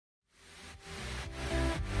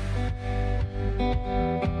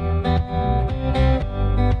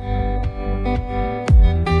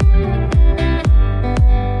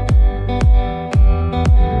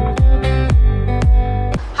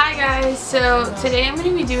So today I'm going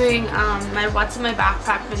to be doing my what's in my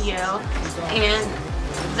backpack video,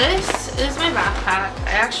 and this is my backpack.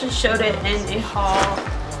 I actually showed it in a haul,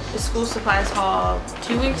 a school supplies haul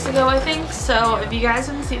 2 weeks ago I think, so if you guys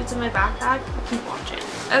want to see what's in my backpack, keep watching.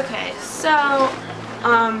 Okay, so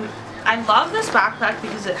I love this backpack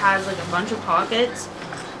because it has like a bunch of pockets.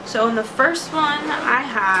 So in the first one I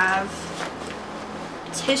have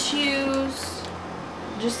tissues,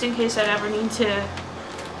 just in case I'd ever need to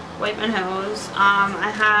wipe my nose.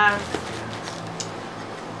 I have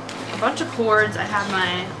a bunch of cords. I have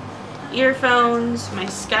my earphones, my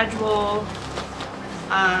schedule,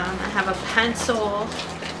 I have a pencil.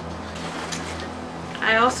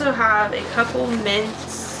 I also have a couple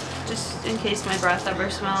mints, just in case my breath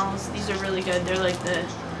ever smells. These are really good. They're like the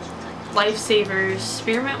Lifesavers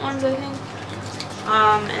spearmint ones, I think.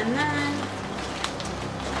 And then,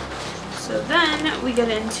 so then we get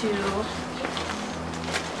into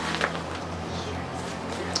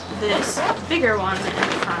this bigger one in the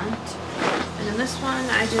front, and in this one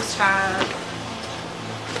I just have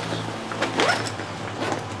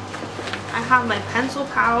my pencil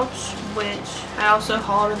pouch, which I also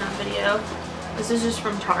hauled in that video. This is just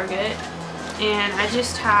from Target, and I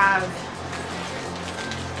just have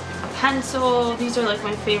a pencil. These are like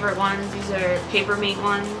my favorite ones. These are Papermate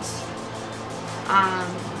ones.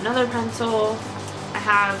 Another pencil.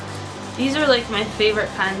 These are like my favorite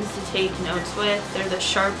pens to take notes with. They're the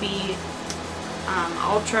Sharpie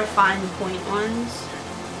ultra fine point ones.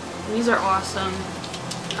 And these are awesome.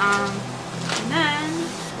 And then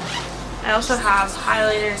I also have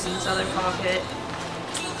highlighters in this other pocket.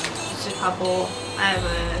 Just a couple. I have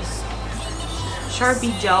a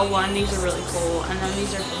Sharpie gel one. These are really cool. And then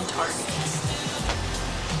these are from Target.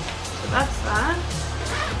 So that's that.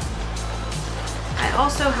 I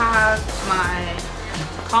also have my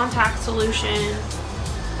contact solution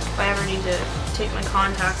if I ever need to take my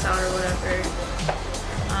contacts out or whatever.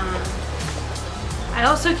 I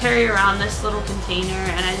also carry around this little container,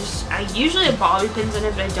 and I usually have bobby pins in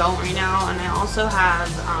it, but I don't right now. And I also have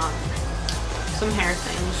some hair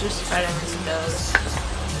things, just if I ever need those.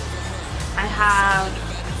 I have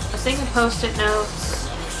a thing of post-it notes,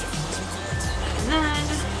 and then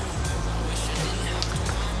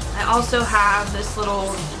I also have this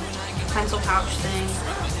little pencil pouch thing.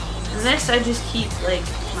 And this I just keep like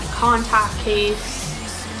my contact case,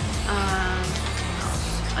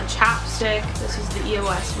 a chapstick. This is the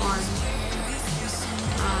EOS one.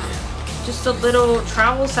 Just a little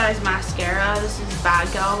travel size mascara. This is Bad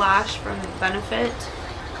Gal Lash from Benefit.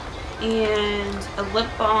 And a lip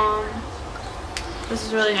balm. This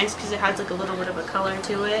is really nice because it has like a little bit of a color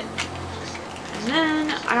to it. And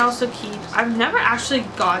then I also keep, I've never actually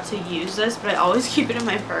got to use this, but I always keep it in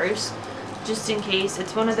my purse just in case.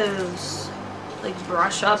 It's one of those like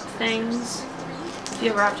brush up things if you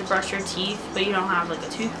ever have to brush your teeth but you don't have like a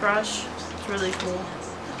toothbrush. It's really cool.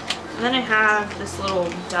 And then I have this little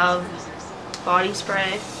Dove body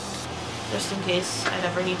spray just in case I'd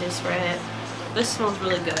ever need to spray it. This smells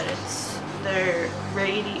really good. It's their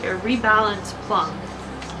Rebalance Plum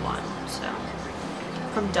one, so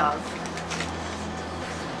from Dove.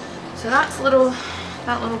 So that's that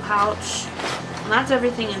little pouch, and that's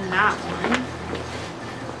everything in that one.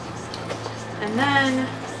 And then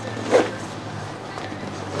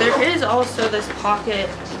there is also this pocket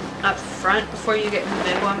up front before you get in the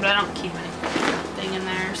big one, but I don't keep anything in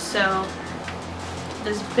there. So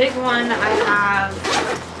this big one, I have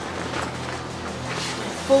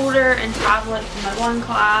my folder and tablet for my one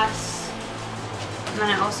class, and then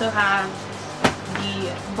I also have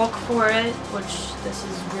the book for it, which this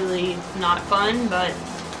is really not fun, but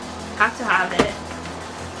have to have it.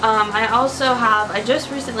 I also have, I just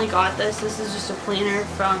recently got this. This is just a planner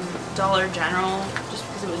from Dollar General, just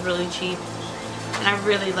because it was really cheap, and I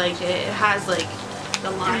really like it. It has like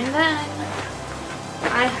the line. And then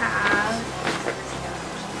I have,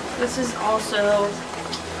 this is also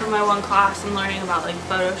for my one class. I'm learning about like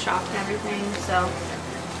Photoshop and everything, so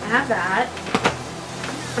I have that.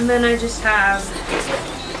 And then I just have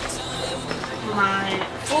my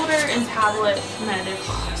folder and tablet from my other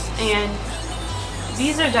class. And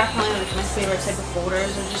these are definitely like my favorite type of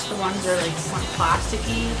folders. They're just the ones that are like more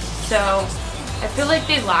plasticky. So I feel like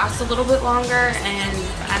they last a little bit longer, and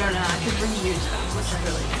I don't know, I could reuse them, which is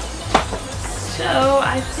really good. So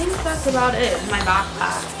I think that's about it in my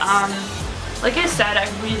backpack. Like I said, I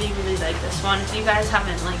really like this one. If you guys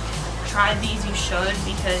haven't like tried these, you should,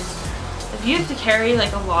 because if you have to carry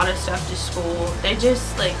like a lot of stuff to school, they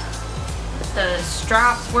just like, the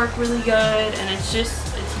straps work really good, and it's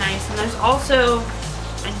nice. And there's also,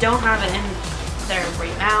 I don't have it in there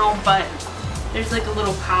right now, but there's like a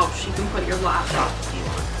little pouch you can put your laptop if you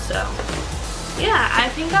want. So yeah, I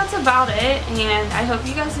think that's about it, and I hope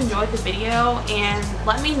you guys enjoyed the video, and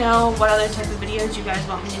let me know what other type of videos you guys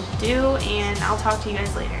want me to do, and I'll talk to you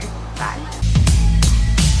guys later. Bye.